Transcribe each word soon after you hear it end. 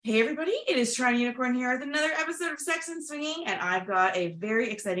Hey everybody, it is Trying Unicorn here with another episode of Sex and Swinging, and I've got a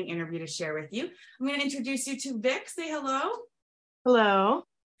very exciting interview to share with you. I'm going to introduce you to Vic. Say hello. Hello.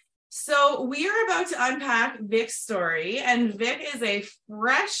 So we are about to unpack Vic's story, and Vic is a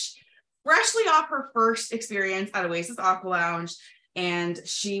freshly off her first experience at Oasis Aqualounge, and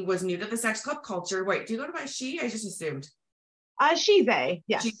she was new to the sex club culture. Wait, do you go to by she? I just assumed. She, they,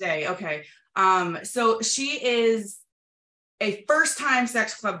 yes. She, they, okay. So she is a first-time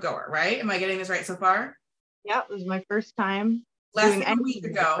sex club goer, right? Am I getting this right so far? Yeah, it was my first time. Less than a week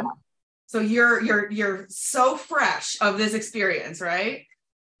ago. So you're so fresh of this experience, right?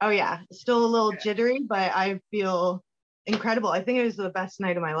 Oh yeah, still a little jittery, but I feel incredible. I think it was the best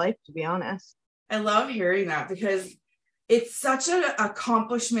night of my life, to be honest. I love hearing that because it's such an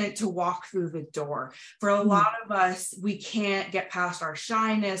accomplishment to walk through the door. For a lot of us, we can't get past our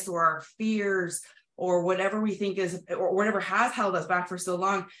shyness or our fears or whatever we think is, or whatever has held us back for so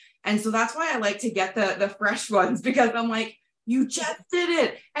long. And so that's why I like to get the fresh ones, because I'm like, you just did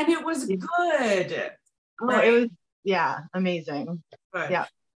it and it was good. Right? It was, yeah, amazing. Good. Yeah.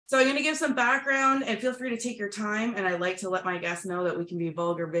 So I'm going to give some background, and feel free to take your time. And I like to let my guests know that we can be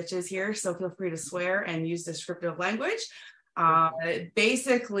vulgar bitches here. So feel free to swear and use descriptive language.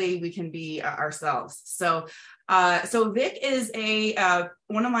 Basically, we can be ourselves. So Vic is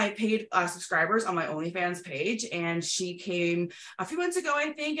one of my paid subscribers on my OnlyFans page, and she came a few months ago,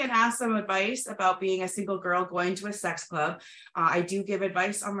 I think, and asked some advice about being a single girl going to a sex club. I do give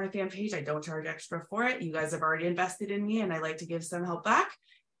advice on my fan page. I don't charge extra for it. You guys have already invested in me, and I like to give some help back.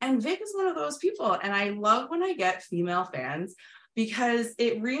 And Vic is one of those people, and I love when I get female fans because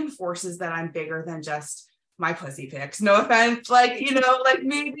it reinforces that I'm bigger than just my pussy pics. No offense, like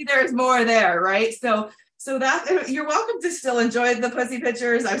maybe there's more there, right? So that you're welcome to still enjoy the pussy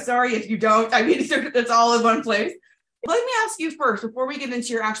pictures. I'm sorry if you don't. I mean, it's all in one place. Let me ask you first, before we get into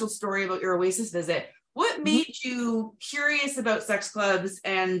your actual story about your Oasis visit, what made you curious about sex clubs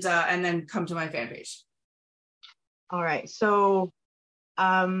and then come to my fan page? All right, so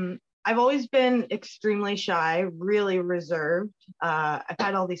I've always been extremely shy, really reserved. I've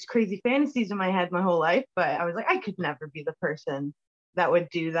had all these crazy fantasies in my head my whole life, but I was like, I could never be the person that would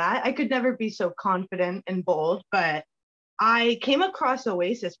do that. I could never be so confident and bold, but I came across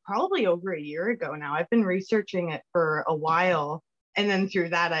Oasis probably over a year ago now. I've been researching it for a while. And then through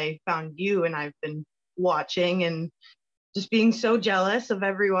that, I found you, and I've been watching and just being so jealous of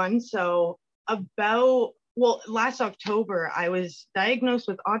everyone. So last October, I was diagnosed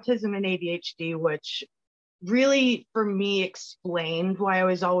with autism and ADHD, which really, for me, explained why I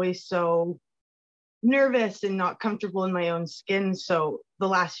was always so nervous and not comfortable in my own skin. So the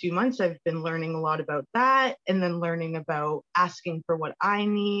last few months, I've been learning a lot about that, and then learning about asking for what I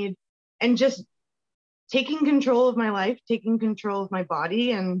need, and just taking control of my life, taking control of my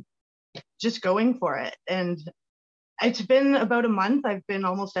body, and just going for it. And it's been about a month. I've been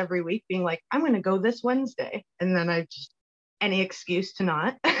almost every week being like, I'm going to go this Wednesday. And then I just, any excuse to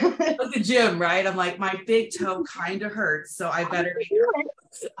not. Like the gym, right? I'm like, my big toe kind of hurts, so I better be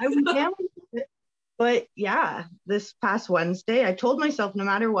I was down with it. But yeah, this past Wednesday, I told myself, no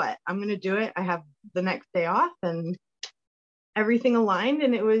matter what, I'm going to do it. I have the next day off, and everything aligned.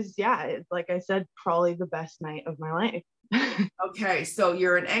 And it was, like I said, probably the best night of my life. Okay, so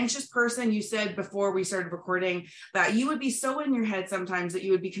you're an anxious person. You said before we started recording that you would be so in your head sometimes that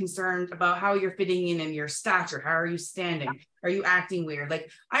you would be concerned about how you're fitting in and your stature. How are you standing? Are you acting weird? Like,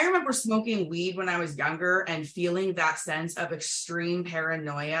 I remember smoking weed when I was younger and feeling that sense of extreme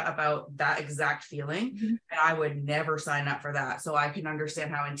paranoia about that exact feeling. And I would never sign up for that. So I can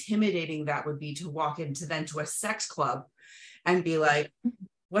understand how intimidating that would be to walk into a sex club and be like,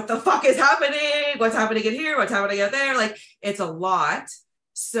 what the fuck is happening? What's happening in here? What's happening out there? Like, it's a lot.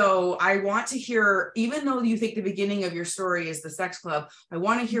 So I want to hear, even though you think the beginning of your story is the sex club, I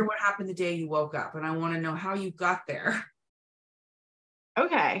want to hear what happened the day you woke up, and I want to know how you got there.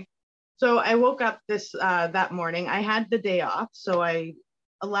 Okay. So I woke up that morning. I had the day off, so I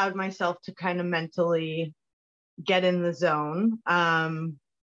allowed myself to kind of mentally get in the zone.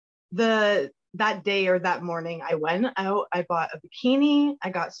 That day or that morning, I went out, I bought a bikini, I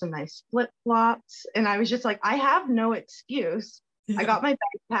got some nice flip-flops, and I was just like, I have no excuse. I got my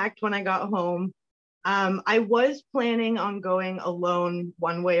bag packed when I got home. I was planning on going alone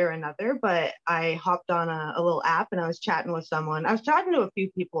one way or another, but I hopped on a little app, and I was chatting with someone. I was talking to a few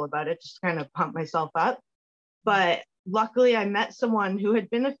people about it, just to kind of pump myself up. But luckily, I met someone who had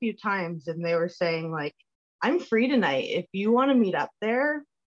been a few times, and they were saying, like, I'm free tonight. If you want to meet up there,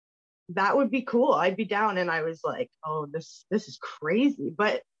 that would be cool. I'd be down. And I was like, oh, this is crazy.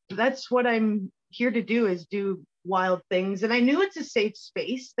 But that's what I'm here to do, is do wild things. And I knew it's a safe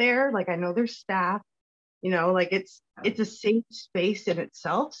space there. Like I know there's staff, like it's a safe space in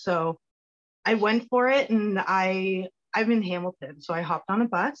itself. So I went for it, and I'm in Hamilton. So I hopped on a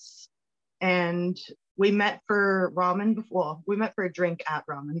bus, and we met for ramen before. We met for a drink at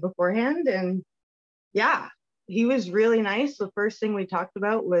ramen beforehand. And yeah, he was really nice. The first thing we talked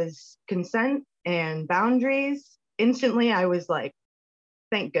about was consent and boundaries. Instantly, I was like,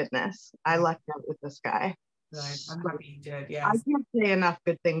 thank goodness I lucked out with this guy. Right. I'm happy you did. Yes. I can't say enough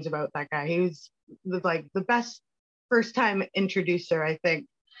good things about that guy. He was like the best first time introducer, I think,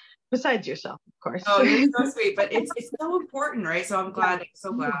 besides yourself, of course. Oh, you're so sweet, but it's so important, right? So I'm glad.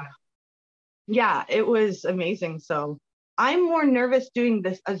 So glad. Yeah, it was amazing. So I'm more nervous doing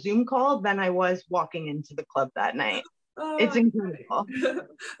a Zoom call than I was walking into the club that night. Oh, it's incredible.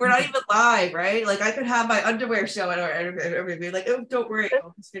 We're not even live, right? Like I could have my underwear show and everybody be like, oh, don't worry,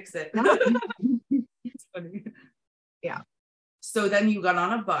 I'll just fix it. It's funny. Yeah. So then you got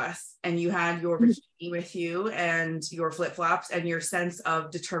on a bus and you had your bikini with you and your flip-flops and your sense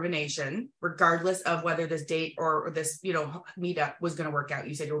of determination, regardless of whether this date or this, meetup was going to work out.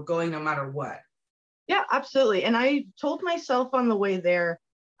 You said you were going no matter what. Yeah, absolutely. And I told myself on the way there,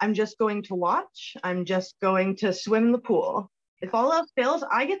 I'm just going to watch. I'm just going to swim in the pool. If all else fails,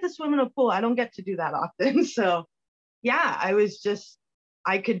 I get to swim in a pool. I don't get to do that often. So yeah,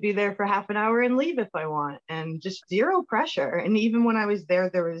 I could be there for half an hour and leave if I want, and just zero pressure. And even when I was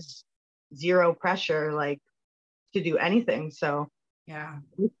there was zero pressure, like to do anything. So yeah,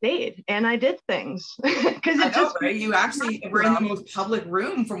 we stayed and I did things because right? You actually were in the most public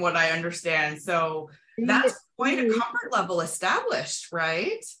room from what I understand. So that's quite a comfort level established,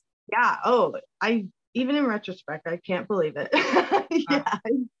 right? Yeah. Oh, even in retrospect, I can't believe it. Yeah,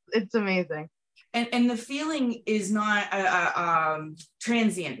 it's amazing. And the feeling is not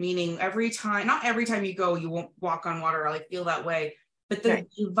transient, meaning not every time you go, you won't walk on water or like feel that way, but the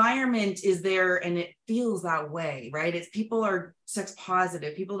environment is there and it feels that way, right? It's people are sex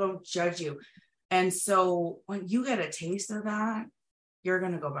positive, people don't judge you. And so when you get a taste of that, you're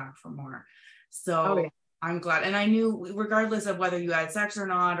going to go back for more. So I'm glad. And I knew regardless of whether you had sex or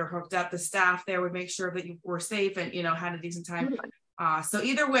not, or hooked up, the staff there would make sure that you were safe and, had a decent time. So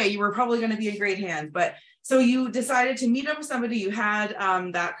either way, you were probably going to be in great hands. But so you decided to meet up with somebody, you had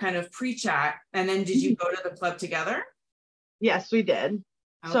that kind of pre-chat, and then did you go to the club together? Yes, we did.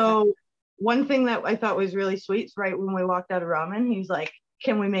 Okay. So one thing that I thought was really sweet is right when we walked out of ramen, he was like,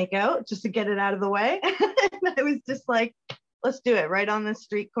 can we make out just to get it out of the way? And I was just like, let's do it right on the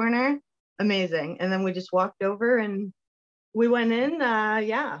street corner. Amazing. And then we just walked over and we went in.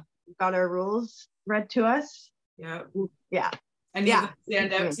 Got our rules read to us. Yeah. Yeah. And did they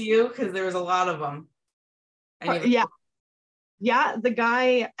stand out to you? Because there was a lot of them. Yeah. The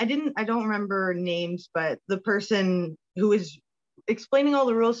guy, I don't remember names, but the person who was explaining all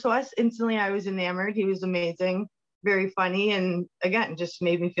the rules to us, instantly I was enamored. He was amazing, very funny. And again, just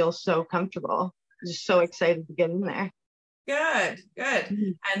made me feel so comfortable. Just so excited to get in there. Good.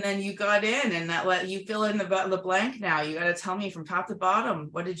 And then you got in and that let you fill in the blank now. You got to tell me from top to bottom,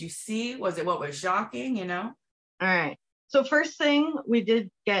 what did you see? Was it what was shocking, All right. So first thing, we did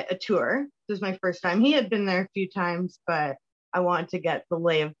get a tour. This was my first time. He had been there a few times, but I wanted to get the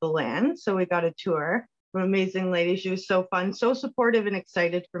lay of the land. So we got a tour. An amazing lady. She was so fun, so supportive and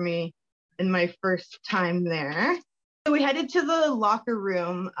excited for me in my first time there. So we headed to the locker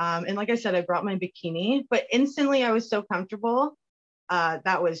room. And like I said, I brought my bikini, but instantly I was so comfortable.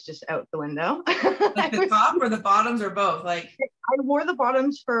 That was just out the window. Like the top or the bottoms or both? Like I wore the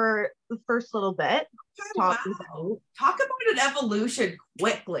bottoms for the first little bit. Wow. Talk about an evolution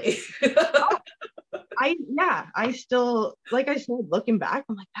quickly. I still, like I said, looking back,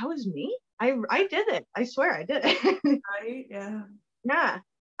 I'm like, that was me. I did it. I swear I did it. Right? Yeah. Yeah.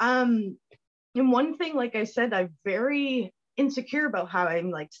 And one thing, like I said, I'm very insecure about how I'm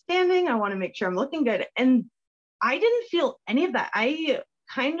like standing. I want to make sure I'm looking good. And I didn't feel any of that. I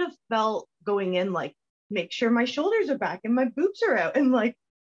kind of felt going in like, make sure my shoulders are back and my boobs are out. And like,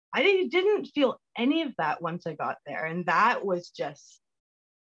 I didn't feel any of that once I got there. And that was just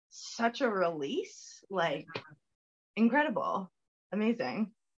such a release, like incredible,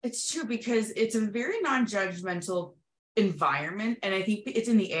 amazing. It's true because it's a very non-judgmental environment. And I think it's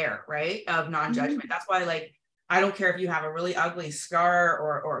in the air, right? Of non-judgment. Mm-hmm. That's why, like, I don't care if you have a really ugly scar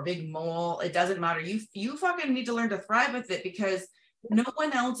or a big mole. It doesn't matter. You fucking need to learn to thrive with it because no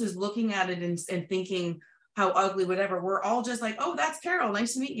one else is looking at it and thinking how ugly, whatever. We're all just like, oh, that's Carol.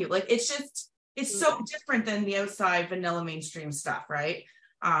 Nice to meet you. Like, it's so different than the outside vanilla mainstream stuff, right?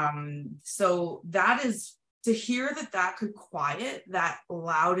 So that is, to hear that could quiet that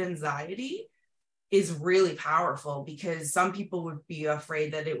loud anxiety is really powerful, because some people would be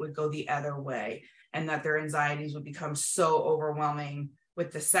afraid that it would go the other way and that their anxieties would become so overwhelming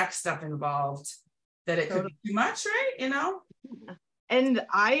with the sex stuff involved that it could be too much, right? You know? And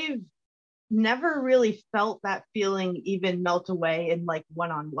I've never really felt that feeling even melt away in like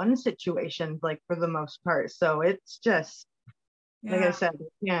one-on-one situations, like for the most part. So it's just, like I said,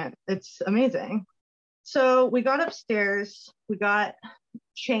 yeah, it's amazing. So we got upstairs, we got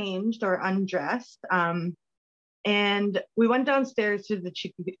changed or undressed, and we went downstairs to the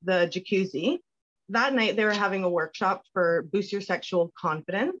jacuzzi. That night they were having a workshop for boost your sexual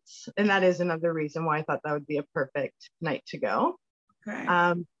confidence, and that is another reason why I thought that would be a perfect night to go.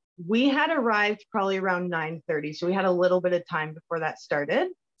 Okay. We had arrived probably around 9:30, so we had a little bit of time before that started.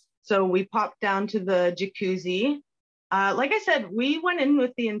 So we popped down to the jacuzzi. Like I said, we went in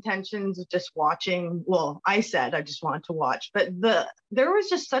with the intentions of just watching. Well, I said I just wanted to watch, but there was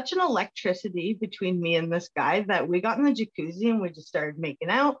just such an electricity between me and this guy that we got in the jacuzzi and we just started making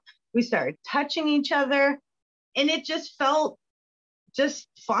out. We started touching each other, and it just felt just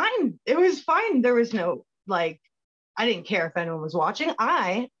fine. It was fine. There was no, like, I didn't care if anyone was watching.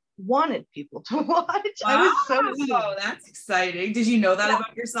 I wanted people to watch. Wow, I was so that's exciting. Did you know that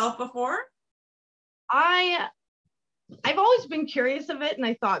about yourself before? I've always been curious of it, and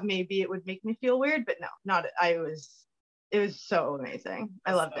I thought maybe it would make me feel weird, but no, not. It was so amazing.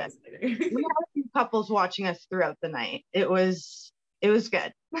 I loved it. We had a few couples watching us throughout the night. It was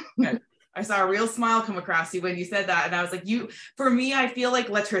good. Good. I saw a real smile come across you when you said that. And I was like, for me, I feel like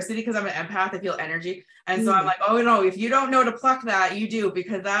electricity because I'm an empath. I feel energy. And so I'm like, oh no, if you don't know to pluck that, you do,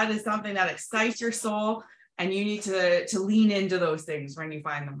 because that is something that excites your soul, and you need to lean into those things when you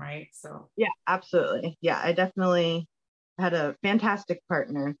find them, right? So yeah, absolutely. Yeah, I definitely had a fantastic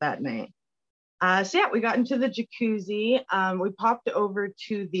partner that night. So yeah, we got into the jacuzzi. We popped over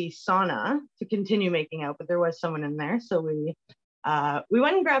to the sauna to continue making out, but there was someone in there. So we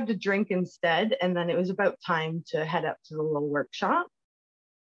went and grabbed a drink instead, and then it was about time to head up to the little workshop.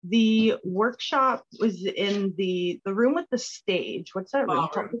 The workshop was in the room with the stage. What's that room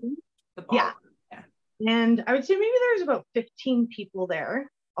called? The ballroom. Yeah. And I would say maybe there was about 15 people there,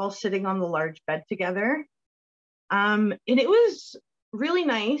 all sitting on the large bed together. And it was really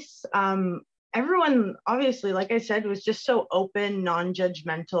nice. Everyone, obviously, like I said, was just so open,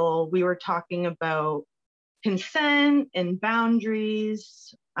 non-judgmental. We were talking about consent and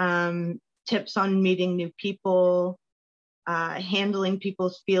boundaries, tips on meeting new people, handling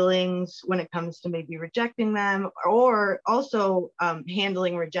people's feelings when it comes to maybe rejecting them, or also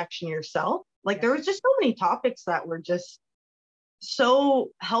handling rejection yourself. Like there was just so many topics that were just so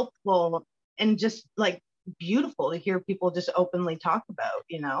helpful and just like beautiful to hear people just openly talk about,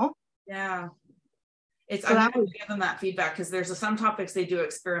 you know? Yeah. I'm going to give them that feedback, because there's some topics they do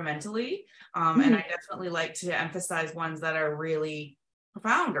experimentally. And I definitely like to emphasize ones that are really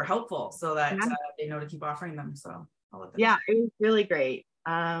profound or helpful, so that they know to keep offering them. So I'll let them know. It was really great.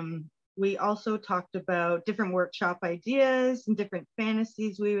 We also talked about different workshop ideas and different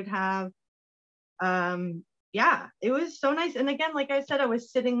fantasies we would have. It was so nice. And again, like I said, I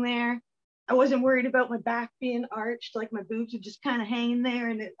was sitting there. I wasn't worried about my back being arched, like my boobs were just kind of hanging there,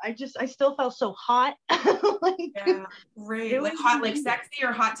 and I still felt so hot. Great. Like hot, like sexy,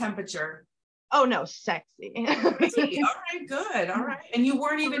 or hot temperature? Oh no, sexy. All right, good. All right. And you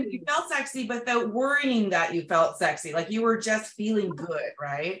felt sexy, but without worrying that you felt sexy. Like you were just feeling good,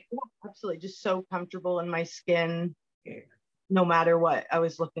 right? Yeah, absolutely. Just so comfortable in my skin, no matter what I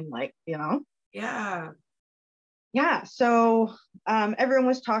was looking like, you know? Yeah. So everyone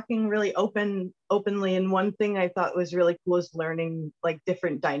was talking really openly. And one thing I thought was really cool is learning like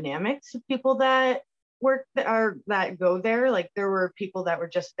different dynamics of people that work that go there. Like there were people that were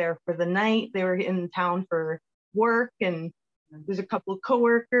just there for the night. They were in town for work, and there's a couple of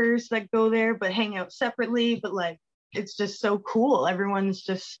coworkers that go there but hang out separately. But like it's just so cool. Everyone's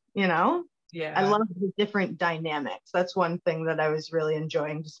just, you know, I love the different dynamics. That's one thing that I was really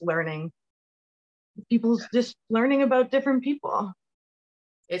enjoying, just learning. Just learning about different people.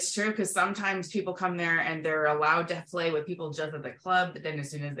 It's true, because sometimes people come there and they're allowed to play with people just at the club, but then as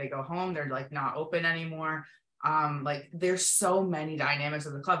soon as they go home, they're like not open anymore. Like there's so many dynamics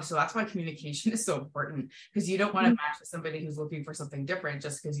of the club. So that's why communication is so important, because you don't want to match with somebody who's looking for something different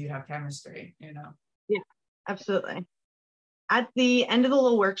just because you have chemistry, you know? Yeah, absolutely. At the end of the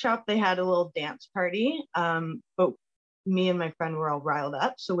little workshop, they had a little dance party. But me and my friend were all riled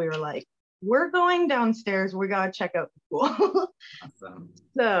up. So we were like, we're going downstairs. We got to check out the pool. Awesome.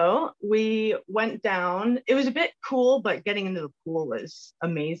 So we went down. It was a bit cool, but getting into the pool was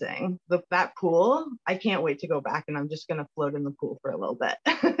amazing. That pool, I can't wait to go back, and I'm just going to float in the pool for a little bit.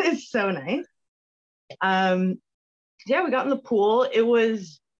 It's so nice. Yeah, we got in the pool. It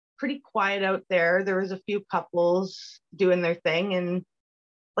was pretty quiet out there. There was a few couples doing their thing. And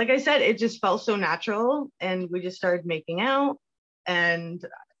like I said, it just felt so natural. And we just started making out. And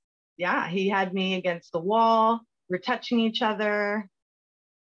yeah, he had me against the wall. We're touching each other.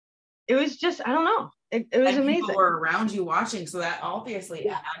 It was just, I don't know. It was and amazing. People were around you watching. So that obviously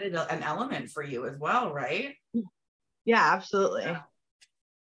added an element for you as well, right? Yeah, absolutely. Yeah.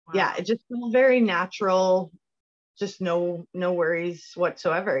 Wow. Yeah, it just felt very natural. Just no worries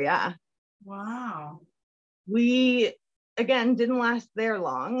whatsoever. Yeah. Wow. We, again, didn't last there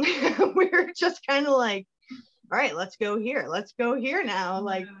long. We were just kind of like, all right, let's go here. Let's go here now. Yeah.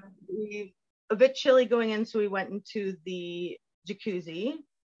 Like, we a bit chilly going in, so we went into the jacuzzi,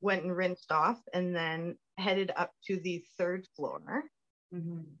 went and rinsed off, and then headed up to the third floor.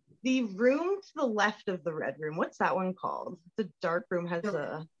 Mm-hmm. The room to the left of the red room, what's that one called? The dark room has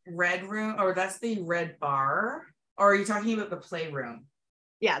the red room, or that's the red bar, or are you talking about the playroom?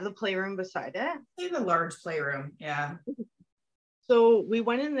 Yeah, the playroom beside it. Say the large playroom. Yeah. So we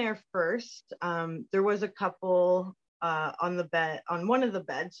went in there first. There was a couple on one of the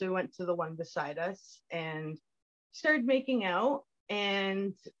beds. So we went to the one beside us and started making out.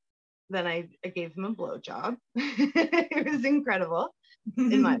 And then I gave him a blowjob. It was incredible.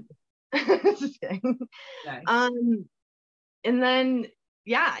 In my just kidding. Nice. And then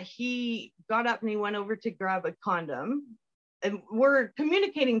he got up and he went over to grab a condom. And we're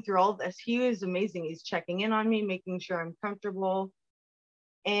communicating through all this. He was amazing. He's checking in on me, making sure I'm comfortable.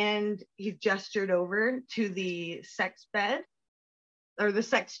 And he gestured over to the sex bed or the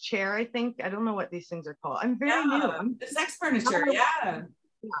sex chair, I think. I don't know what these things are called. I'm very new. The sex furniture, yeah.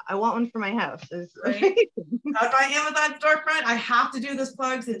 I want one for my house. Right. On my Amazon storefront, I have to do this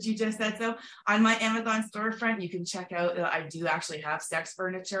plug since you just said so. On my Amazon storefront, you can check out that I do actually have sex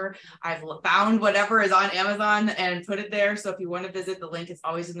furniture. I've found whatever is on Amazon and put it there. So if you want to visit, the link is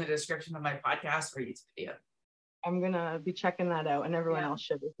always in the description of my podcast or YouTube video. I'm going to be checking that out, and everyone else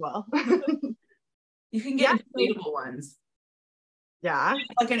should as well. You can get inflatable ones. Yeah.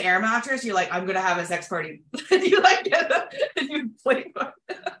 Like an air mattress, you're like, I'm going to have a sex party. You like get and you play.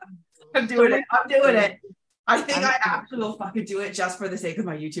 I'm doing it. I think I actually will fucking do it just for the sake of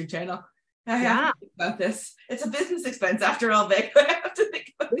my YouTube channel. I have to think about this. It's a business expense after all, Vic. I have to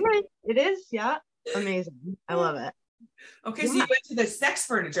think about it. It is, yeah. Amazing. I love it. Okay, so you went to the sex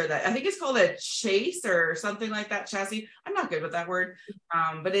furniture that I think it's called a chase or something like that chassis. I'm not good with that word,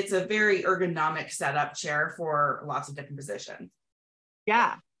 but it's a very ergonomic setup chair for lots of different positions.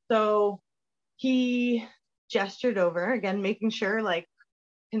 Yeah. So he gestured over again, making sure like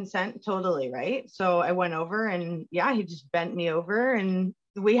consent totally, right? So I went over and he just bent me over and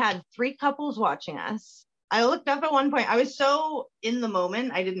we had 3 couples watching us. I looked up at one point. I was so in the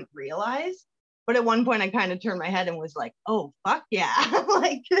moment, I didn't realize. But at one point I kind of turned my head and was like, oh, fuck yeah.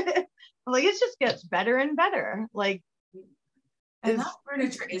 like it just gets better and better. Like, and that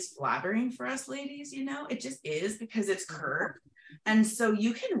furniture is flattering for us ladies, you know, it just is because it's curved. And so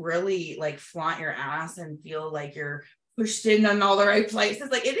you can really like flaunt your ass and feel like you're pushed in on all the right places.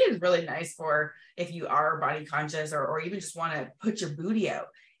 Like it is really nice for if you are body conscious or even just want to put your booty out.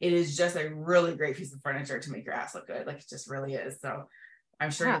 It is just a really great piece of furniture to make your ass look good. Like it just really is. So I'm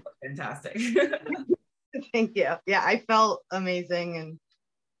sure you look fantastic. Thank you. Yeah, I felt amazing. And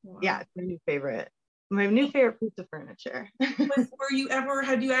it's my new favorite. My new favorite piece of furniture.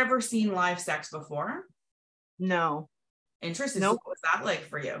 Had you ever seen live sex before? No. Interesting. Nope. So what was that like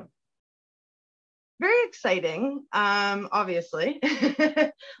for you? Very exciting. Obviously.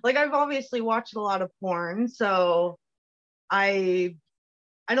 Like I've obviously watched a lot of porn, so I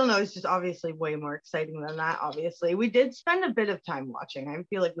don't know, it's just obviously way more exciting than that, obviously. We did spend a bit of time watching. I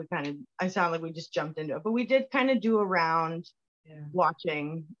feel like I sound like we just jumped into it, but we did kind of do a round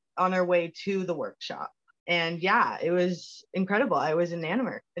watching on our way to the workshop. And it was incredible. I was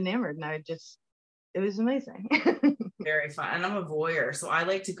enamored and it was amazing. Very fun. And I'm a voyeur, so I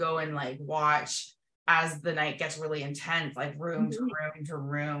like to go and like watch as the night gets really intense, like room to room to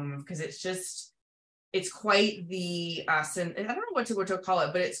room, because it's quite the I don't know what to call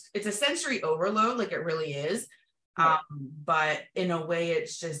it, but it's a sensory overload, like it really is. But in a way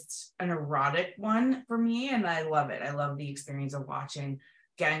it's just an erotic one for me, and I love it. I love the experience of watching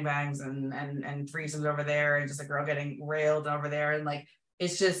gangbangs and threesomes over there, and just a girl getting railed over there, and like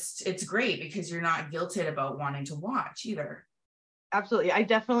it's great because you're not guilted about wanting to watch either. Absolutely. I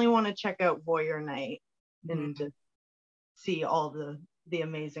definitely want to check out Voyeur Night and just see all the the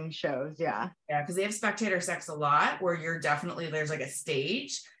amazing shows. Yeah. Yeah, because they have spectator sex a lot where there's like a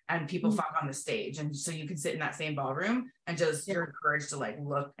stage and people fuck on the stage. And so you can sit in that same ballroom and just you're encouraged to like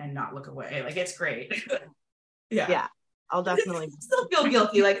look and not look away. Like it's great. Yeah. I'll definitely still feel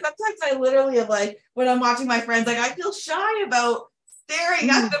guilty. Like sometimes I literally am like, when I'm watching my friends, like I feel shy about staring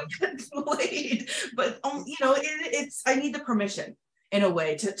at them get laid. But it's I need the permission in a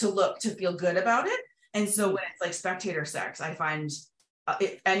way to look, to feel good about it. And so when it's like spectator sex, I find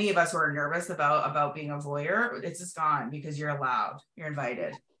if any of us who are nervous about being a voyeur, it's just gone because you're allowed, you're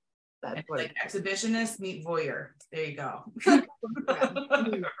invited. That's like exhibitionist meet voyeur. There you go.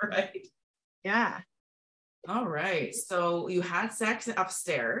 Right. Yeah. All right. So you had sex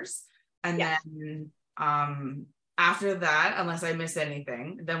upstairs, and then after that, unless I missed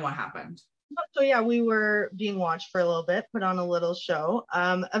anything, then what happened? So yeah, we were being watched for a little bit, put on a little show.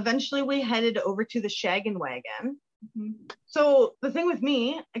 Eventually we headed over to the Shaggin' Wagon. Mm-hmm. So the thing with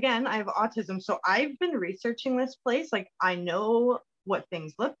me, again, I have autism. So I've been researching this place. Like I know what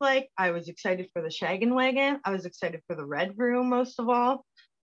things look like. I was excited for the Shaggin' Wagon. I was excited for the Red Room most of all.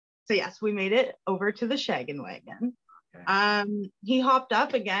 So yes, we made it over to the Shaggin' Wagon. Okay. He hopped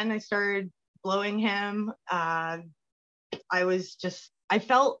up again. I started blowing him. I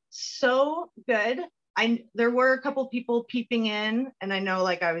felt so good. There were a couple people peeping in, and I know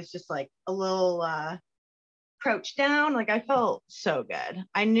like I was just like a little crouched down. Like I felt so good.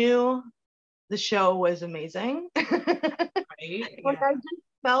 I knew the show was amazing. Right? Like I just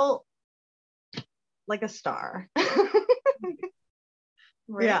felt like a star.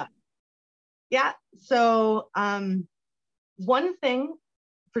 Right. Yeah. So one thing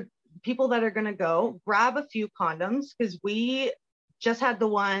for people that are going to go, grab a few condoms, because we just had the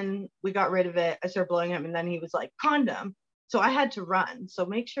one, we got rid of it. I started blowing him and then he was like, condom. So I had to run. So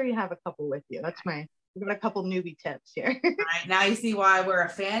make sure you have a couple with you. We've got a couple newbie tips here. Right. Now you see why I wear a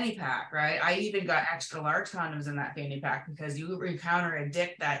fanny pack, right? I even got extra large condoms in that fanny pack, because you encounter a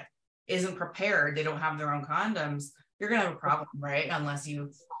dick that isn't prepared. They don't have their own condoms. You're going to have a problem, right? Unless you're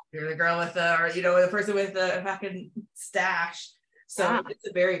the girl with the person with the fucking stash. So it's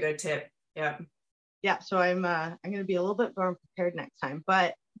a very good tip. Yeah. Yeah. So I'm going to be a little bit more prepared next time,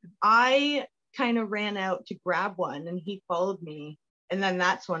 but I kind of ran out to grab one and he followed me. And then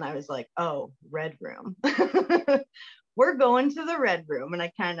that's when I was like, oh, Red Room. We're going to the Red Room. And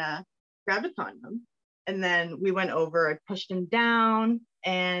I kind of grabbed a condom. And then we went over, I pushed him down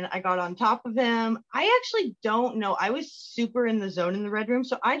and I got on top of him. I actually don't know. I was super in the zone in the Red Room.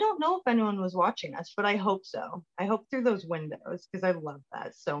 So I don't know if anyone was watching us, but I hope so. I hope through those windows, because I love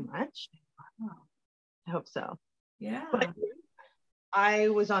that so much. I hope so. Yeah. But I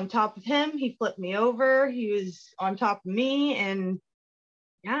was on top of him. He flipped me over. He was on top of me. And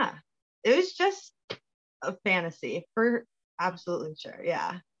yeah, it was just a fantasy for absolutely sure.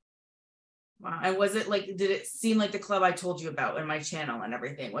 Yeah. Wow. And was it like, did it seem like the club I told you about in my channel and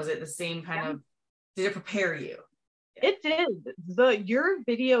everything? Was it the same kind of, did it prepare you? It did. Your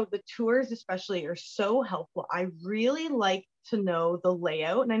video, the tours especially, are so helpful. I really like to know the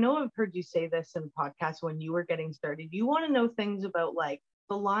layout. And I know I've heard you say this in podcasts when you were getting started. You want to know things about like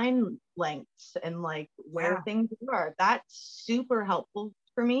the line lengths and like where things are. That's super helpful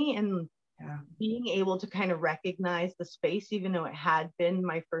for me. And being able to kind of recognize the space, even though it had been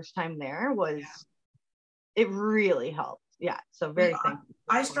my first time there, it really helped. Yeah. So very thankful.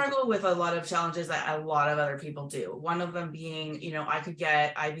 I struggle with a lot of challenges that a lot of other people do. One of them being, I could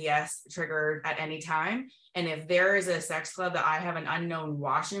get IBS triggered at any time. And if there is a sex club that I have an unknown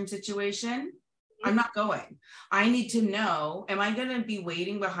washroom situation, I'm not going. I need to know, am I going to be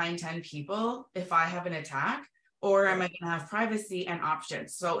waiting behind 10 people if I have an attack? Or am I going to have privacy and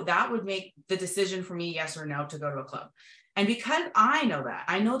options? So that would make the decision for me, yes or no, to go to a club. And because I know that,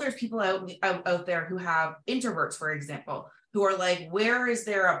 I know there's people out there who have introverts, for example, who are like, where is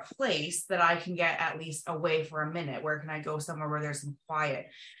there a place that I can get at least away for a minute? Where can I go somewhere where there's some quiet?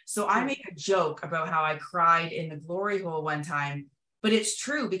 So I make a joke about how I cried in the glory hole one time, but it's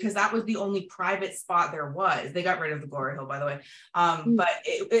true because that was the only private spot there was. They got rid of the glory hole, by the way. But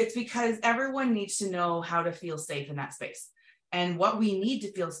it's because everyone needs to know how to feel safe in that space. And what we need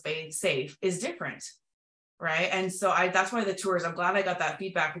to feel safe is different. Right. And so that's why the tours, I'm glad I got that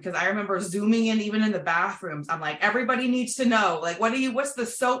feedback, because I remember zooming in, even in the bathrooms. I'm like, everybody needs to know, like, what's the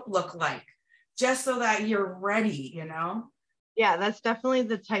soap look like? Just so that you're ready, Yeah, that's definitely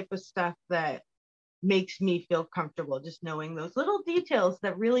the type of stuff that makes me feel comfortable, just knowing those little details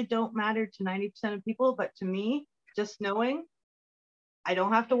that really don't matter to 90% of people. But to me, just knowing, I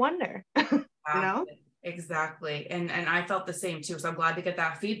don't have to wonder, Exactly. And I felt the same too. So I'm glad to get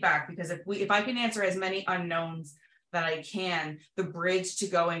that feedback, because if I can answer as many unknowns that I can, the bridge to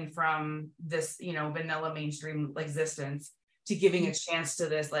going from this, you know, vanilla mainstream existence to giving a chance to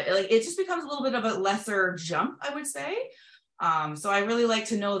this, like it just becomes a little bit of a lesser jump, I would say. So I really like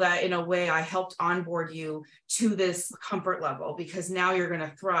to know that in a way I helped onboard you to this comfort level, because now you're going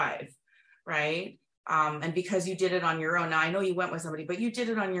to thrive, right? And because you did it on your own. Now I know you went with somebody, but you did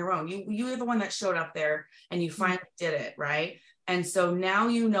it on your own. You were the one that showed up there and you finally did it, right? And so now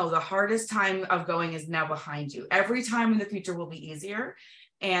you know the hardest time of going is now behind you. Every time in the future will be easier.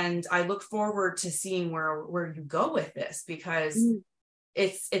 And I look forward to seeing where you go with this, because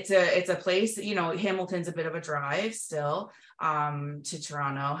it's a place, you know, Hamilton's a bit of a drive still to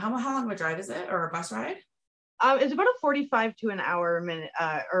Toronto. How long of a drive is it, or a bus ride? It's about a 45 to an hour minute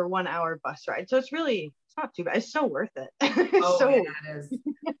or 1 hour bus ride. So it's not too bad. It's so worth it. Oh, yeah, it is.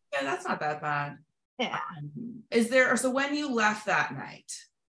 Yeah, that's not that bad. Yeah. So when you left that night,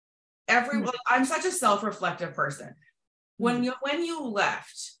 I'm such a self-reflective person. When you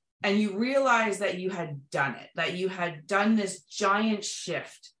left and you realized that you had done it, that you had done this giant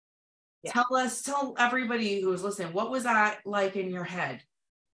shift, tell everybody who's listening, what was that like in your head?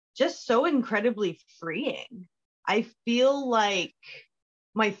 Just so incredibly freeing. I feel like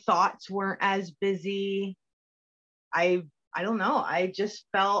my thoughts weren't as busy. I don't know. I just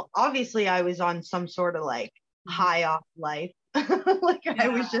felt, obviously I was on some sort of like high off life. Like I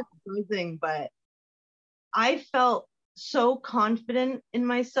was just losing, but I felt so confident in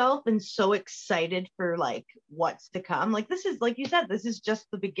myself and so excited for like what's to come. Like this is, like you said, this is just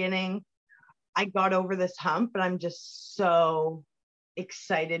the beginning. I got over this hump, but I'm just so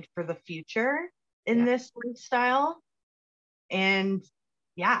excited for the future in this lifestyle. And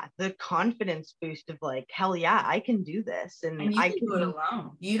the confidence boost of like, hell yeah, I can do this. And you I can do it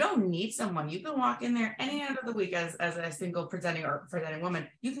alone. You don't need someone. You can walk in there any night of the week as a single presenting woman.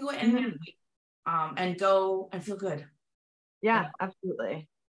 You can go any night of the week and go and feel good. Yeah, absolutely.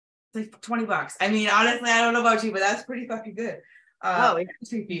 It's like $20. I mean, honestly, I don't know about you, but that's pretty fucking good. For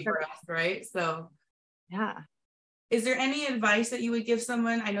us, right? So yeah. Is there any advice that you would give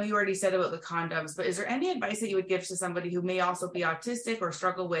someone? I know you already said about the condoms, but is there any advice that you would give to somebody who may also be autistic or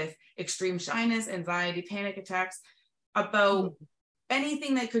struggle with extreme shyness, anxiety, panic attacks, about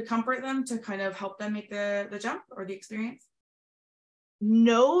anything that could comfort them to kind of help them make the jump or the experience?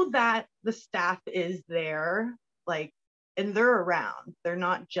 Know that the staff is there, like, and they're around. They're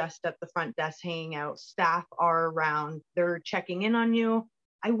not just at the front desk hanging out. Staff are around. They're checking in on you.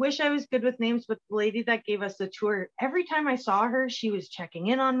 I wish I was good with names, but the lady that gave us the tour, every time I saw her, she was checking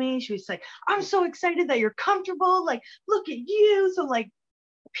in on me. She was like, I'm so excited that you're comfortable. Like, look at you. So like,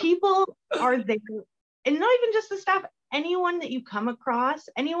 people are there, and not even just the staff, anyone that you come across,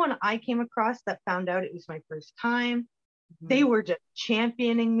 anyone I came across that found out it was my first time, they were just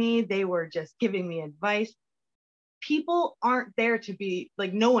championing me. They were just giving me advice. People aren't there to be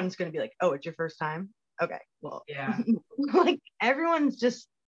like, no one's going to be like, oh, it's your first time. Okay, well, yeah. Like everyone's just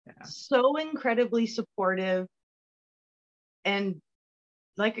so incredibly supportive. And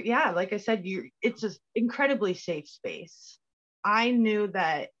like I said, it's an incredibly safe space. I knew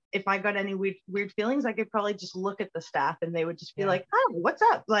that if I got any weird feelings, I could probably just look at the staff and they would just be like, oh, what's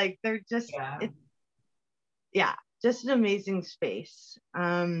up? Like they're just, just an amazing space.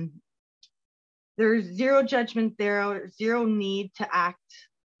 There's zero judgment there, zero need to act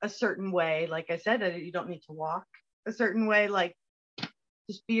a certain way. Like I said, you don't need to walk a certain way. Like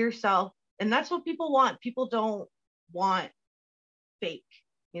just be yourself. And that's what people want. People don't want fake,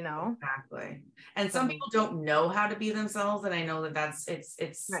 you know? Exactly. And some people don't know how to be themselves. And I know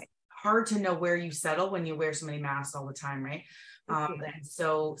it's right. Hard to know where you settle when you wear so many masks all the time, right? And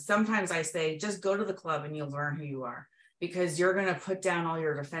so sometimes I say, just go to the club and you'll learn who you are, because you're going to put down all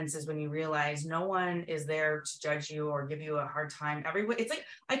your defenses when you realize no one is there to judge you or give you a hard time. It's like,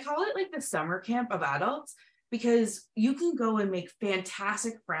 I call it like the summer camp of adults, because you can go and make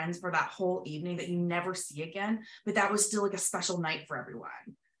fantastic friends for that whole evening that you never see again, but that was still like a special night for everyone,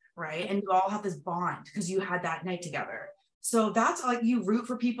 right? And you all have this bond because you had that night together. So that's like, you root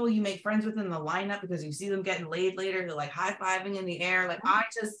for people you make friends with in the lineup because you see them getting laid later. They're like high-fiving in the air. Like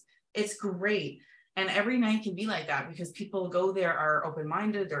it's great. And every night can be like that because people go there, are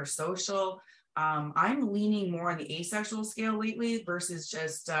open-minded, they're social. I'm leaning more on the asexual scale lately versus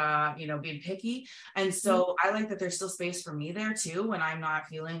just, being picky. And so I like that there's still space for me there too, when I'm not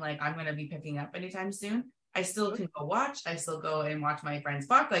feeling like I'm going to be picking up anytime soon. I still can go watch. I still go and watch my friends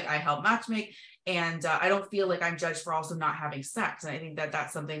fuck. Like I help matchmake, and I don't feel like I'm judged for also not having sex. And I think that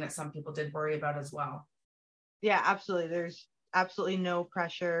that's something that some people did worry about as well. Yeah, absolutely. There's absolutely no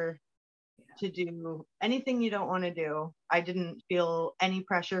pressure to do anything you don't want to do. I didn't feel any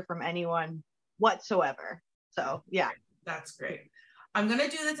pressure from anyone whatsoever. So yeah. That's great. I'm going to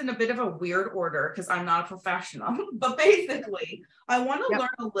do this in a bit of a weird order because I'm not a professional, but basically I want to learn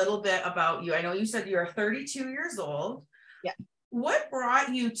a little bit about you. I know you said you're 32 years old. Yeah. What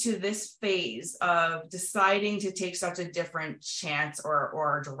brought you to this phase of deciding to take such a different chance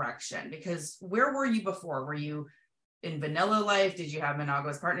or direction? Because where were you before? Were you in vanilla life? Did you have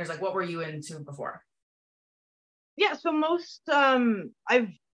monogamous partners? Like, what were you into before? Yeah, so I've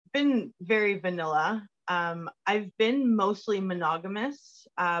been very vanilla. I've been mostly monogamous,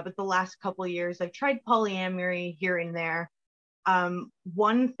 but the last couple of years I've tried polyamory here and there.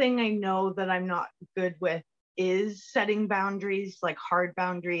 One thing I know that I'm not good with is setting boundaries, like hard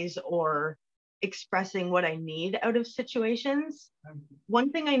boundaries, or expressing what I need out of situations.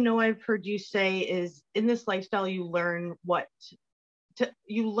 One thing I know I've heard you say is in this lifestyle, you learn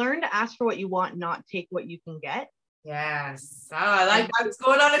to ask for what you want, not take what you can get. Yes. Oh, I like that's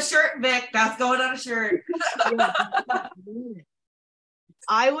going on a shirt, Vic. That's going on a shirt.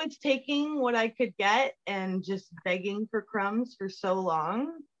 I was taking what I could get and just begging for crumbs for so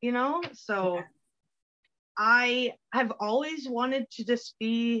long, So yeah. I have always wanted to just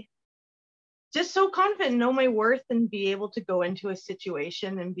be just so confident, know my worth, and be able to go into a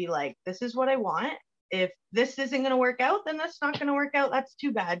situation and be like, this is what I want. If this isn't going to work out, then that's not going to work out. That's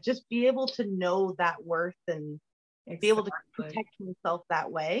too bad. Just be able to know that worth and be able to protect myself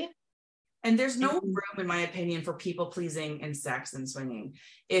that way. And there's no room, in my opinion, for people pleasing in sex and swinging.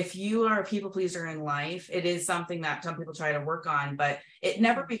 If you are a people pleaser in life, it is something that some people try to work on, but it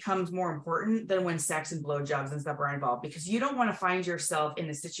never becomes more important than when sex and blowjobs and stuff are involved, because you don't want to find yourself in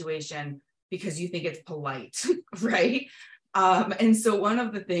a situation because you think it's polite, right? And so one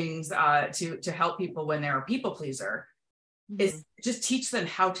of the things to help people when they're a people pleaser is just teach them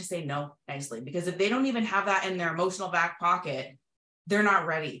how to say no nicely, because if they don't even have that in their emotional back pocket, they're not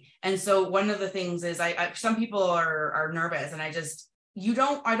ready. And so one of the things is some people are nervous, and I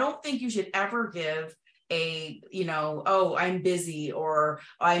don't think you should ever give oh, I'm busy or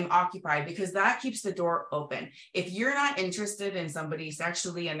I'm occupied, because that keeps the door open. If you're not interested in somebody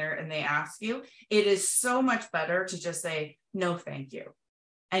sexually and they ask you, it is so much better to just say, no, thank you.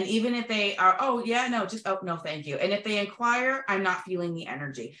 And even if they are, oh yeah, no, just, oh no, thank you. And if they inquire, I'm not feeling the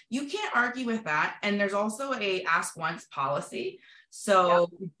energy. You can't argue with that. And there's also a ask once policy. So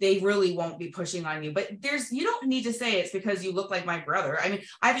they really won't be pushing on you, but you don't need to say it's because you look like my brother. I mean,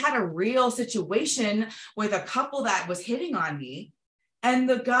 I've had a real situation with a couple that was hitting on me, and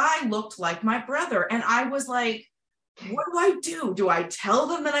the guy looked like my brother. And I was like, what do I do? Do I tell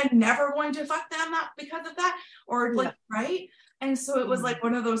them that I'm never going to fuck them up because of that? Or like, right? And so it was like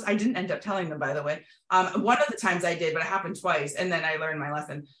one of those, I didn't end up telling them, by the way. One of the times I did, but it happened twice. And then I learned my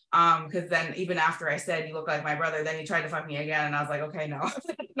lesson. Because then even after I said, you look like my brother, then he tried to fuck me again. And I was like, okay, no,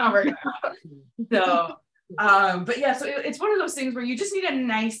 not working out. So, but yeah, so it's one of those things where you just need a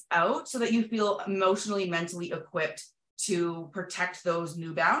nice out so that you feel emotionally, mentally equipped to protect those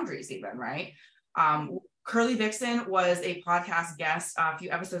new boundaries even, right? Curly Vixen was a podcast guest a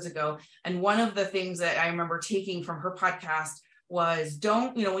few episodes ago. And one of the things that I remember taking from her podcast was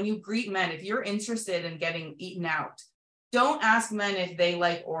when you greet men, if you're interested in getting eaten out, don't ask men if they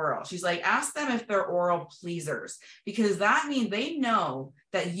like oral. She's like, ask them if they're oral pleasers, because that means they know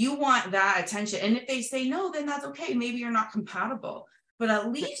that you want that attention. And if they say no, then that's okay. Maybe you're not compatible, but at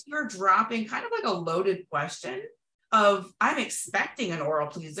least you're dropping kind of like a loaded question of, I'm expecting an oral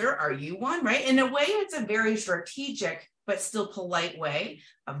pleaser. Are you one? Right? In a way, it's a very strategic, but still polite way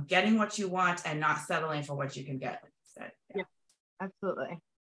of getting what you want and not settling for what you can get. Like you said. Yeah, absolutely.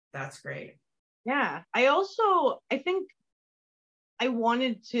 That's great. Yeah. I think I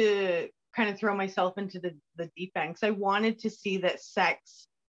wanted to kind of throw myself into the deep end, because I wanted to see that sex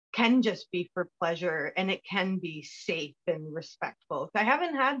can just be for pleasure, and it can be safe and respectful. I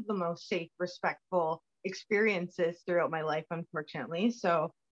haven't had the most safe, respectful experiences throughout my life, unfortunately.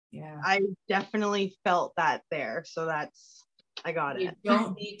 So yeah, I definitely felt that there. So I got it. You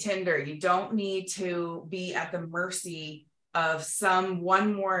don't need Tinder. You don't need to be at the mercy of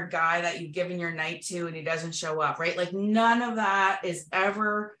one more guy that you've given your night to and he doesn't show up, right? Like none of that is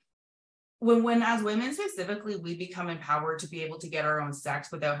ever, when as women specifically, we become empowered to be able to get our own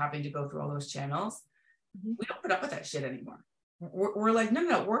sex without having to go through all those channels. We don't put up with that shit anymore. We're like,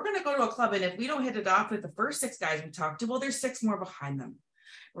 no, we're going to go to a club. And if we don't hit it off with the first 6 guys we talked to, well, there's 6 more behind them.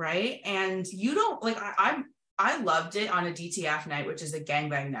 Right. And you don't like, I loved it on a DTF night, which is a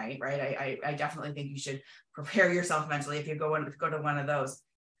gangbang night, right? I definitely think you should prepare yourself mentally if you go to one of those.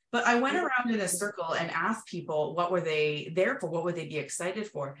 But I went around in a circle and asked people, what were they there for? What would they be excited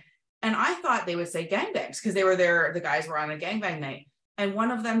for? And I thought they would say gangbangs because they were there. The guys were on a gangbang night. And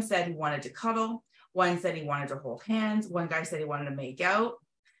one of them said he wanted to cuddle. One said he wanted to hold hands. One guy said he wanted to make out.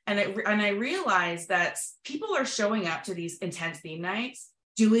 And I realized that people are showing up to these intense theme nights,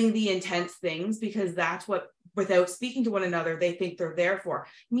 doing the intense things because that's what, without speaking to one another, they think they're there for.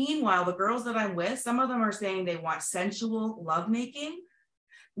 Meanwhile, the girls that I'm with, some of them are saying they want sensual lovemaking,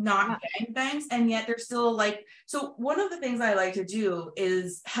 not gangbangs, and yet they're still like, so one of the things I like to do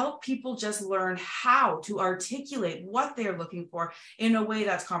is help people just learn how to articulate what they're looking for in a way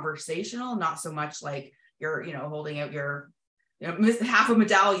that's conversational, not so much like you're, holding out your, half a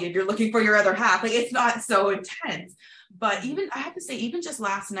medallion, you're looking for your other half. Like, it's not so intense. But even, I have to say, even just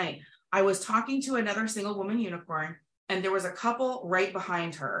last night, I was talking to another single woman unicorn, and there was a couple right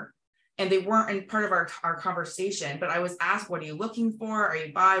behind her. And they weren't in part of our conversation, but I was asked, what are you looking for? Are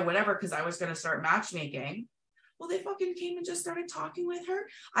you bi? Whatever, because I was going to start matchmaking. Well, they fucking came and just started talking with her.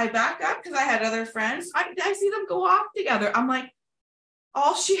 I backed up because I had other friends. I see them go off together. I'm like,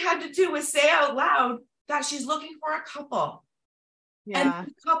 all she had to do was say out loud that she's looking for a couple. Yeah. And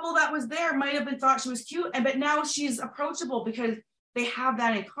the couple that was there might have been thought she was cute, but now she's approachable because they have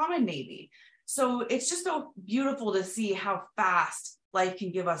that in common, maybe. So it's just so beautiful to see how fast life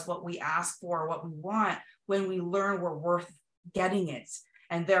can give us what we ask for, what we want, when we learn we're worth getting it.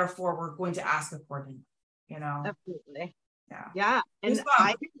 And therefore we're going to ask accordingly, Absolutely. Yeah. Yeah. And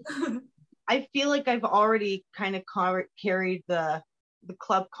I feel like I've already kind of carried the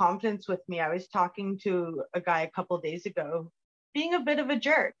club confidence with me. I was talking to a guy a couple of days ago, being a bit of a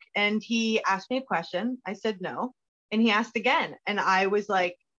jerk. And he asked me a question. I said no. And he asked again. And I was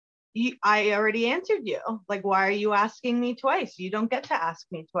like, I already answered you. Like, why are you asking me twice? You don't get to ask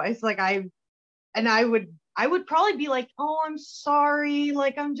me twice. Like, I would probably be like, oh, I'm sorry.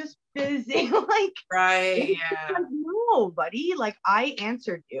 Like, I'm just busy. Like, right. Yeah. Like, no, buddy. Like, I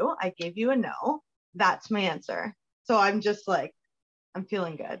answered you. I gave you a no. That's my answer. So I'm just like, I'm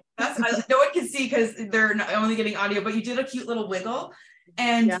feeling good. No one can see because they're only getting audio, but you did a cute little wiggle,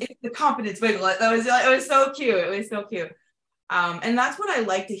 and it's the confidence wiggle. It was so cute. It was so cute. And that's what I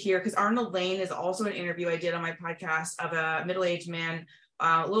like to hear, because Arnold Lane is also an interview I did on my podcast of a middle-aged man,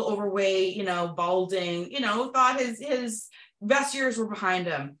 a little overweight, balding, thought his best years were behind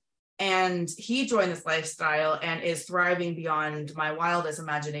him. And he joined this lifestyle and is thriving beyond my wildest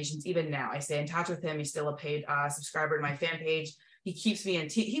imaginations. Even now, I stay in touch with him. He's still a paid subscriber to my fan page. He keeps me in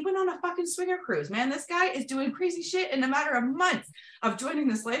he went on a fucking swinger cruise, man. This guy is doing crazy shit in a matter of months of joining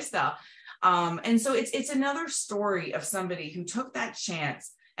this lifestyle. And so it's another story of somebody who took that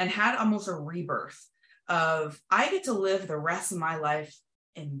chance and had almost a rebirth of, I get to live the rest of my life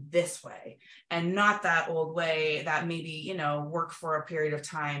in this way and not that old way that maybe, work for a period of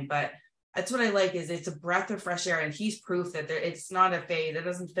time. But that's what I like, is it's a breath of fresh air. And he's proof that it's not a fade. It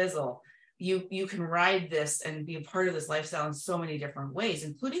doesn't fizzle. You can ride this and be a part of this lifestyle in so many different ways,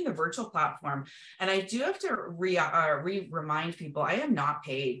 including the virtual platform. And I do have to remind people, I am not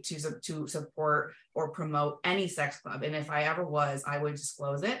paid to support or promote any sex club. And if I ever was, I would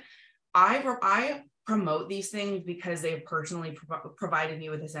disclose it. I promote these things because they've personally provided me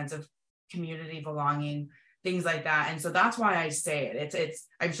with a sense of community, belonging, things like that. And so that's why I say it. It's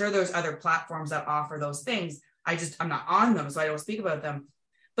I'm sure there's other platforms that offer those things. I'm not on them, so I don't speak about them.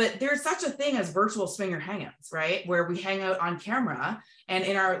 But there's such a thing as virtual swinger hangouts, right? Where we hang out on camera and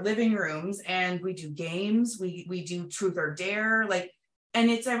in our living rooms, and we do games, we do truth or dare, and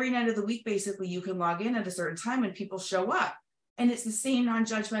it's every night of the week, basically. You can log in at a certain time and people show up, and it's the same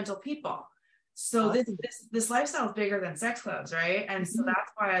non-judgmental people. So this lifestyle is bigger than sex clubs, right? And so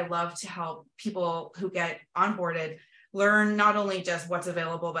that's why I love to help people who get onboarded learn not only just what's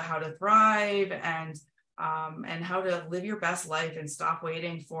available, but how to thrive and how to live your best life and stop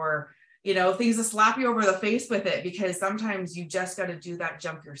waiting for, things to slap you over the face with it, because sometimes you just got to do that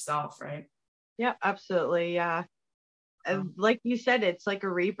jump yourself, right? Yeah, absolutely. Yeah. Like you said, it's like a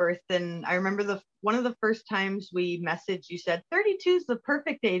rebirth. And I remember one of the first times we messaged, you said 32 is the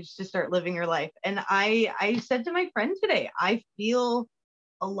perfect age to start living your life. And I said to my friend today, I feel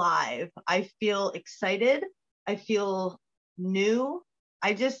alive. I feel excited. I feel new.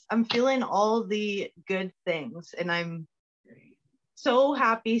 I'm feeling all the good things, and I'm so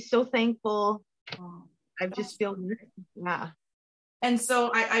happy, so thankful. I just feel, yeah. And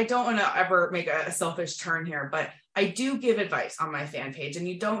so I don't want to ever make a selfish turn here, but I do give advice on my fan page, and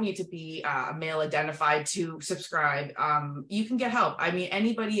you don't need to be male identified to subscribe. You can get help. I mean,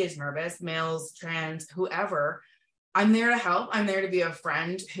 anybody is nervous, males, trans, whoever. I'm there to help. I'm there to be a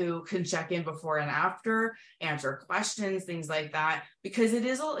friend who can check in before and after, answer questions, things like that, because it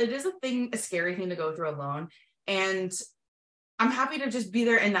is a scary thing to go through alone. And I'm happy to just be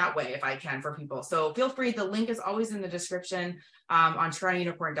there in that way if I can for people. So feel free. The link is always in the description on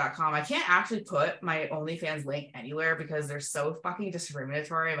tryunicorn.com. I can't actually put my OnlyFans link anywhere because they're so fucking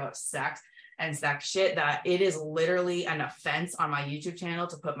discriminatory about sex and sex shit that it is literally an offense on my YouTube channel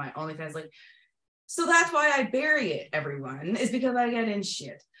to put my OnlyFans link. So that's why I bury it, everyone, is because I get in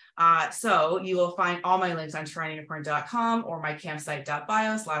shit. So you will find all my links on tryunicorn.com or my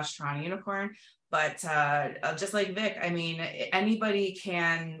campsite.bio/tryunicorn. But just like Vic, I mean, anybody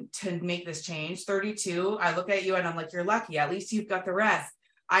can to make this change. 32, I look at you and I'm like, you're lucky. At least you've got the rest.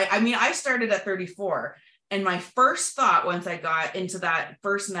 I mean, I started at 34. And my first thought once I got into that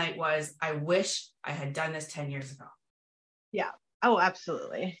first night was, I wish I had done this 10 years ago. Yeah. Oh,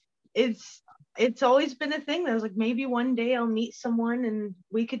 absolutely. It's always been a thing that I was like, maybe one day I'll meet someone and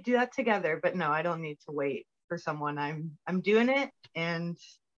we could do that together. But no, I don't need to wait for someone. I'm doing it. And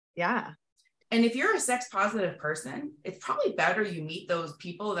yeah. And if you're a sex positive person, it's probably better you meet those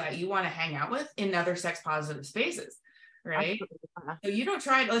people that you want to hang out with in other sex positive spaces, right? Absolutely. So you don't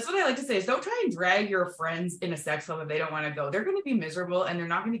try, that's what I like to say is don't try and drag your friends in a sex club if they don't want to go. They're going to be miserable and they're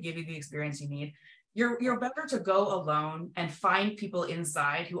not going to give you the experience you need. You're better to go alone and find people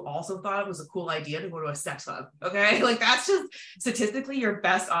inside who also thought it was a cool idea to go to a sex club. Okay. Like that's just statistically your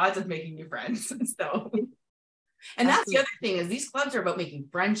best odds of making new friends. So, and that's the other thing is these clubs are about making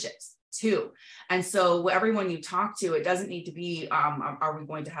friendships too. And so everyone you talk to, it doesn't need to be, are we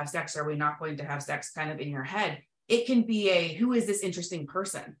going to have sex? Are we not going to have sex kind of in your head? It can be who is this interesting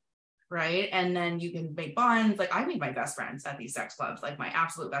person? Right. And then you can make bonds. Like I made my best friends at these sex clubs, like my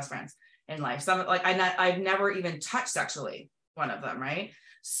absolute best friends in life. Some like I've never even touched sexually one of them. Right.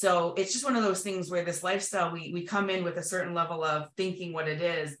 So it's just one of those things where this lifestyle, we come in with a certain level of thinking what it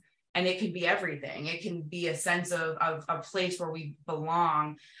is. And it can be everything. It can be a sense of a place where we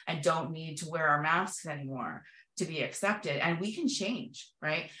belong and don't need to wear our masks anymore to be accepted. And we can change,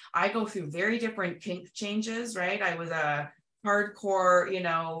 right? I go through very different kink changes, right? I was a hardcore,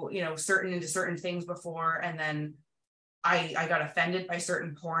 certain into certain things before. And then I got offended by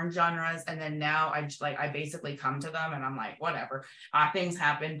certain porn genres. And then now I basically come to them and I'm like, whatever, things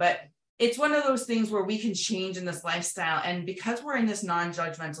happen. But it's one of those things where we can change in this lifestyle. And because we're in this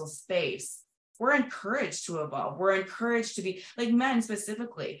non-judgmental space, we're encouraged to evolve. We're encouraged to be like men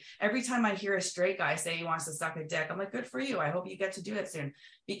specifically. Every time I hear a straight guy say he wants to suck a dick, I'm like, good for you. I hope you get to do it soon.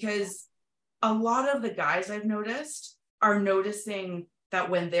 Because a lot of the guys I've noticed are noticing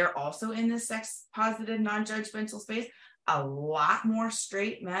that when they're also in this sex positive, non-judgmental space, a lot more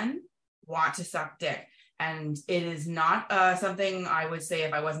straight men want to suck dick. And it is not something I would say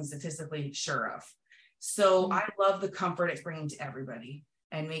if I wasn't statistically sure of. So I love the comfort it's bringing to everybody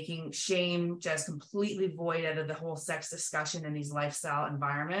and making shame just completely void out of the whole sex discussion in these lifestyle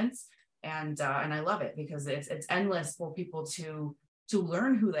environments. And I love it because it's endless for people to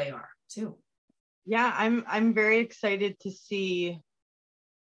learn who they are too. Yeah, I'm very excited to see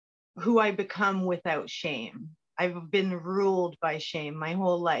who I become without shame. I've been ruled by shame my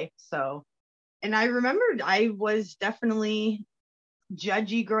whole life, so. And I remembered I was definitely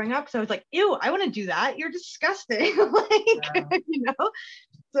judgy growing up. So I was like, ew, I want to do that. You're disgusting.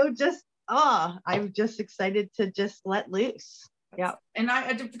 So just, I'm just excited to just let loose. Yeah. And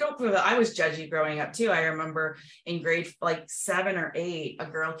I don't feel that I was judgy growing up too. I remember in grade 7 or 8, a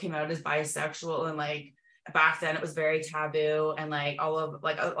girl came out as bisexual and back then it was very taboo and all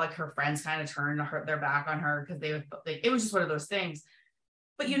of her friends kind of turned their back on her because it was just one of those things.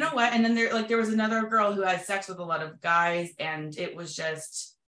 But you know what? And then there was another girl who had sex with a lot of guys, and it was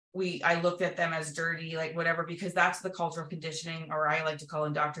just I looked at them as dirty, whatever, because that's the cultural conditioning, or I like to call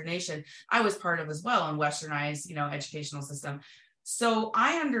indoctrination, I was part of as well in westernized, educational system. So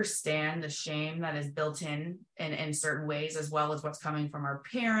I understand the shame that is built in certain ways, as well as what's coming from our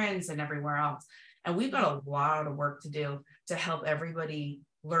parents and everywhere else. And we've got a lot of work to do to help everybody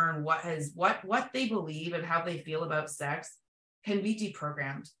learn what they believe and how they feel about sex can be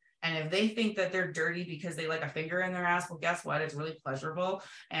deprogrammed. And if they think that they're dirty because they like a finger in their ass, well, guess what? It's really pleasurable.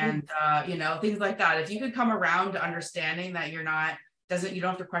 And, things like that. If you could come around to understanding that you don't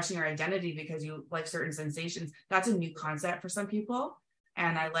have to question your identity because you like certain sensations, that's a new concept for some people.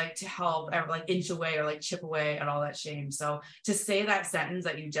 And I like to help inch away or chip away at all that shame. So to say that sentence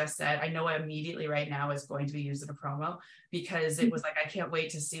that you just said, I know immediately right now is going to be used in a promo because it was I can't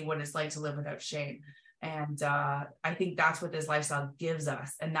wait to see what it's like to live without shame. And I think that's what this lifestyle gives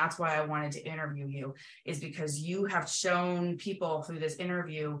us. And that's why I wanted to interview you, is because you have shown people through this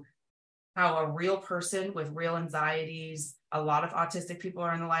interview how a real person with real anxieties, a lot of autistic people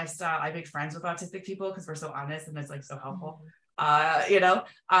are in the lifestyle. I make friends with autistic people because we're so honest and it's so helpful.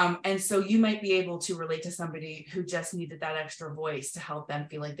 And so you might be able to relate to somebody who just needed that extra voice to help them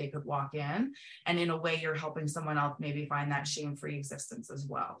feel like they could walk in. And in a way, you're helping someone else maybe find that shame-free existence as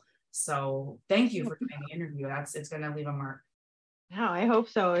well. So thank you for doing the interview. It's going to leave a mark. No, I hope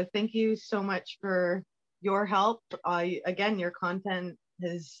so. Thank you so much for your help. Again, your content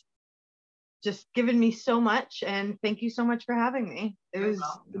has just given me so much, and thank you so much for having me. It was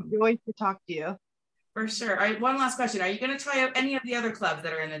a joy to talk to you. For sure. All right, one last question. Are you going to try out any of the other clubs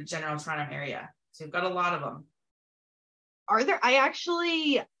that are in the general Toronto area? So you've got a lot of them. Are there?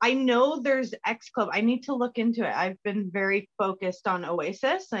 I know there's X Club. I need to look into it. I've been very focused on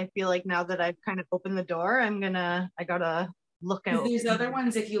Oasis. I feel like now that I've kind of opened the door, I gotta look out. There's other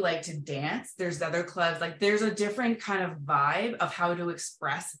ones if you like to dance. There's other clubs. Like there's a different kind of vibe of how to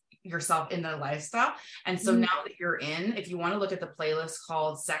express yourself in the lifestyle. And so now that you're in, if you want to look at the playlist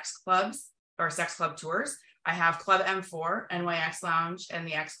called Sex Clubs or Sex Club Tours, I have Club M4, NYX Lounge, and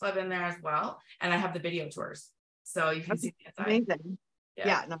the X Club in there as well. And I have the video tours. So you can see the inside. Amazing.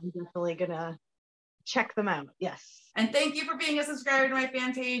 Yeah, no, I'm definitely gonna check them out. Yes. And thank you for being a subscriber to my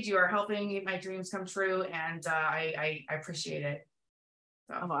fan page. You are helping my dreams come true, and I appreciate it.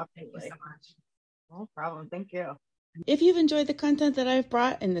 So thank you so much. No problem. Thank you. If you've enjoyed the content that I've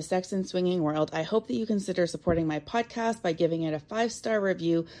brought in the sex and swinging world, I hope that you consider supporting my podcast by giving it a 5-star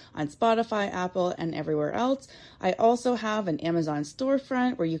review on Spotify, Apple, and everywhere else. I also have an Amazon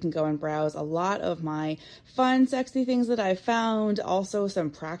storefront where you can go and browse a lot of my fun, sexy things that I've found. Also some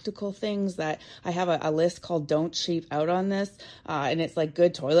practical things that I have a list called Don't Cheap Out on This. And it's like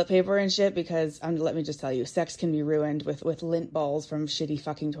good toilet paper and shit because let me just tell you, sex can be ruined with lint balls from shitty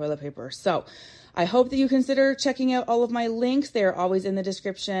fucking toilet paper. So I hope that you consider checking out all of my links. They're always in the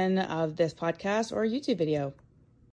description of this podcast or YouTube video.